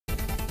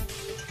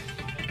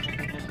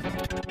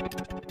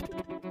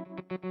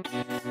Okay,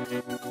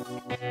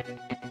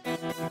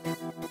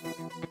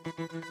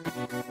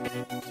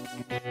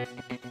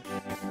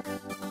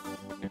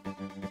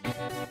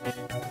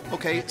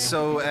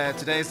 so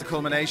today is the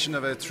culmination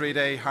of a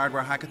 3-day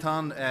hardware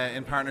hackathon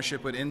in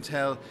partnership with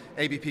Intel,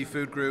 ABP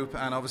Food Group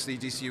and obviously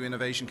DCU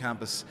Innovation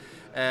Campus.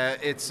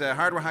 It's a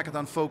hardware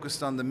hackathon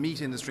focused on the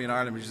meat industry in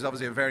Ireland, which is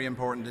obviously a very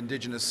important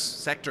indigenous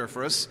sector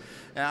for us.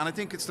 And I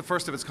think it's the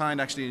first of its kind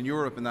actually in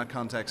Europe in that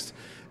context.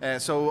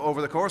 So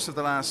over the course of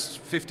the last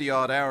 50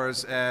 odd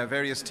hours,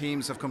 various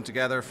teams have come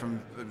together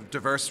from a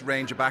diverse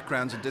range of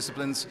backgrounds and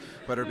disciplines,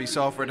 whether it be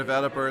software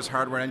developers,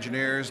 hardware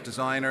engineers,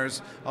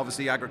 designers,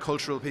 obviously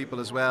agricultural people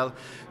as well,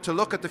 to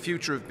look at the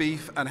future of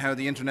beef and how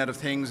the Internet of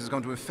Things is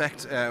going to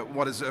affect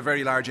what is a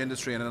very large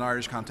industry in an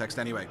Irish context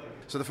anyway.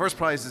 So the first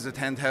prize is a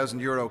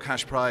 €10,000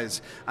 cash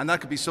prize, and that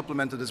could be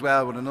supplemented as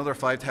well with another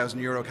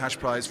 €5,000 cash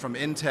prize from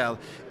Intel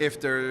if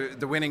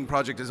the winning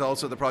project is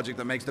also the project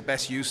that makes the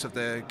best use of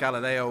the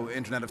Galileo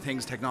Internet of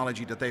Things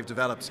technology that they've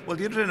developed. Well,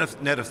 the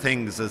Internet of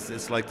Things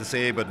is like to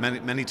say, but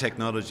many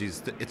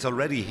technologies, it's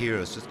already here.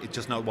 It's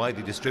just not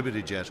widely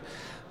distributed yet,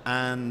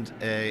 and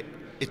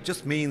it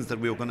just means that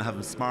we're going to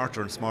have smarter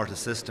and smarter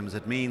systems.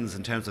 It means,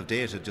 in terms of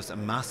data, just a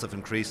massive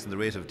increase in the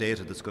rate of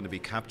data that's going to be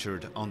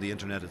captured on the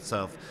internet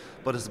itself.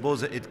 But I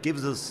suppose it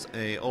gives us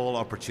all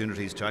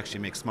opportunities to actually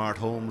make smart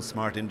homes,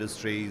 smart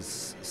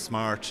industries,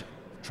 smart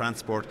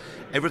transport.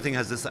 Everything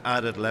has this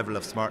added level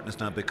of smartness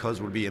now because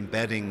we'll be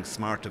embedding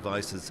smart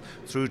devices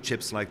through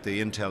chips like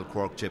the Intel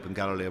Quark chip and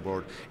Galileo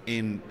board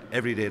in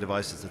everyday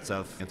devices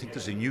itself. I think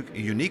there's a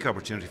unique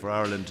opportunity for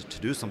Ireland to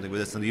do something with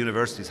this, and the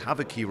universities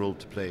have a key role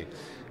to play.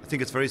 I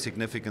think it's very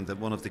significant that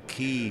one of the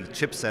key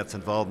chipsets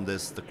involved in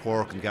this, the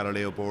Quark and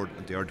Galileo board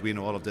and the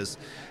Arduino, all of this,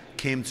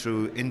 came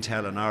through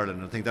Intel in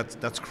Ireland. I think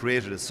that's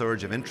created a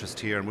surge of interest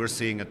here, and we're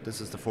seeing it. This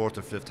is the 4th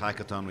or 5th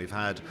hackathon we've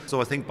had. So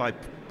I think by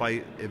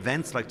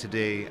events like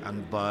today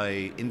and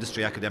by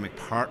industry academic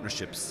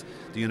partnerships,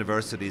 the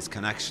universities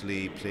can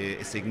actually play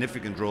a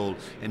significant role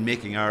in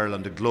making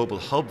Ireland a global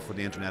hub for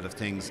the Internet of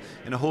Things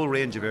in a whole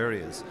range of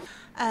areas.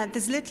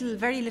 There's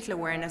very little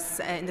awareness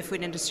in the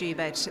food industry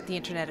about the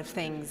Internet of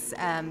Things.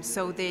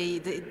 So the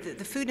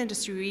food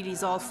industry really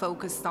is all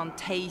focused on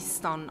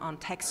taste, on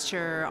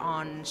texture,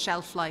 on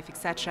shelf life,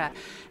 etc.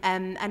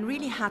 And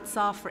really hats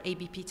off for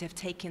ABP to have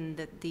taken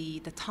the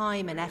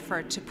time and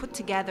effort to put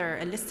together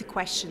a list of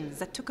questions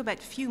that took about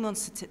a few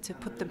months to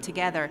put them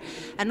together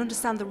and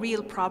understand the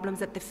real problems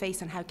that they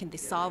face and how can they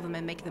solve them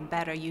and make them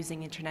better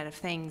using Internet of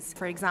Things.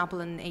 For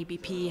example, in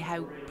ABP,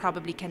 how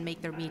probably can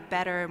make their meat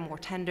better, more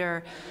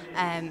tender,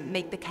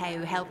 make the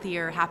cow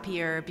healthier,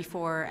 happier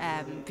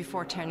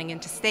before turning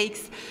into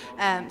steaks.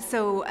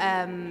 So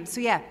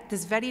yeah,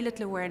 there's very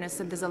little awareness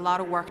and there's a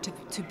lot of work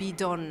to be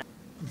done.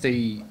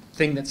 The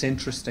thing that's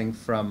interesting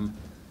from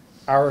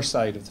our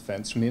side of the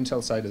fence, from the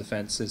Intel side of the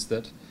fence, is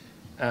that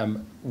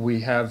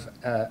we have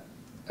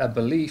a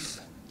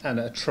belief and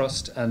a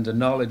trust and a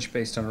knowledge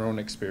based on our own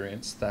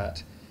experience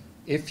that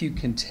if you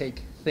can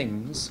take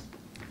things,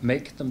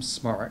 make them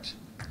smart,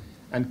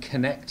 and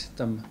connect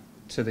them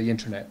to the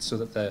internet so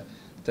that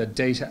the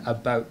data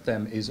about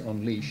them is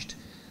unleashed,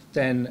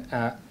 then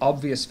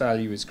obvious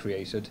value is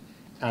created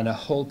and a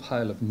whole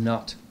pile of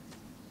not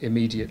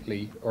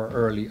immediately or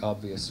early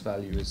obvious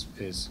value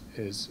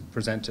is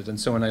presented. And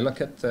so when I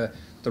look at the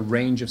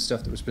range of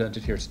stuff that was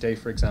presented here today,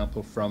 for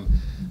example, from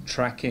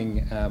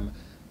tracking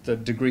the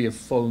degree of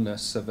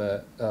fullness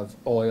of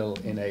oil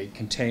in a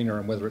container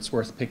and whether it's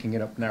worth picking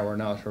it up now or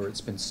not, or it's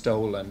been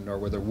stolen, or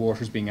whether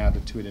water's being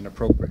added to it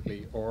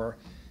inappropriately, or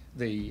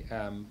the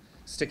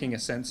sticking a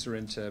sensor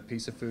into a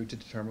piece of food to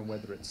determine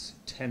whether it's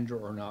tender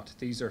or not.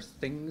 These are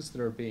things that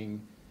are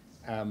being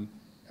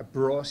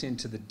brought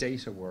into the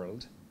data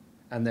world,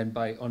 and then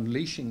by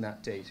unleashing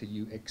that data,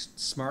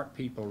 smart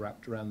people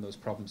wrapped around those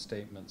problem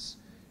statements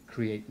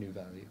create new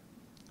value.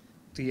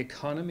 The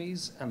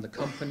economies and the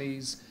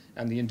companies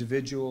and the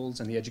individuals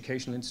and the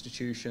educational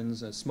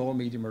institutions, small,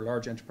 medium or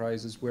large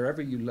enterprises,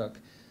 wherever you look,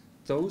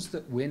 those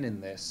that win in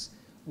this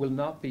will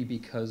not be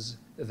because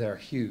they're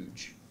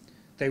huge.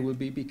 They will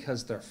be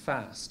because they're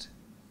fast.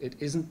 It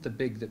isn't the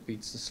big that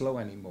beats the slow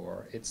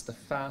anymore. It's the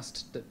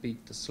fast that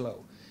beat the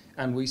slow.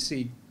 And we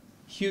see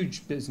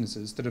huge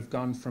businesses that have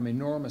gone from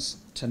enormous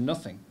to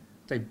nothing.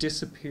 They've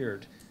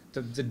disappeared.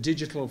 The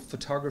digital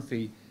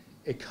photography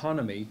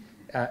economy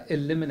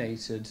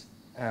eliminated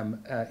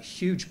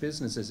huge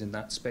businesses in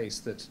that space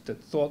that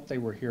thought they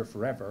were here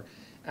forever.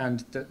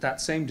 And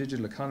that same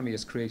digital economy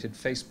has created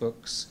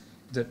Facebooks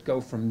that go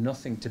from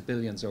nothing to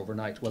billions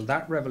overnight. Well,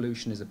 that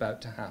revolution is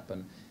about to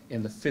happen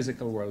in the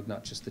physical world,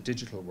 not just the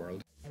digital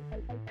world.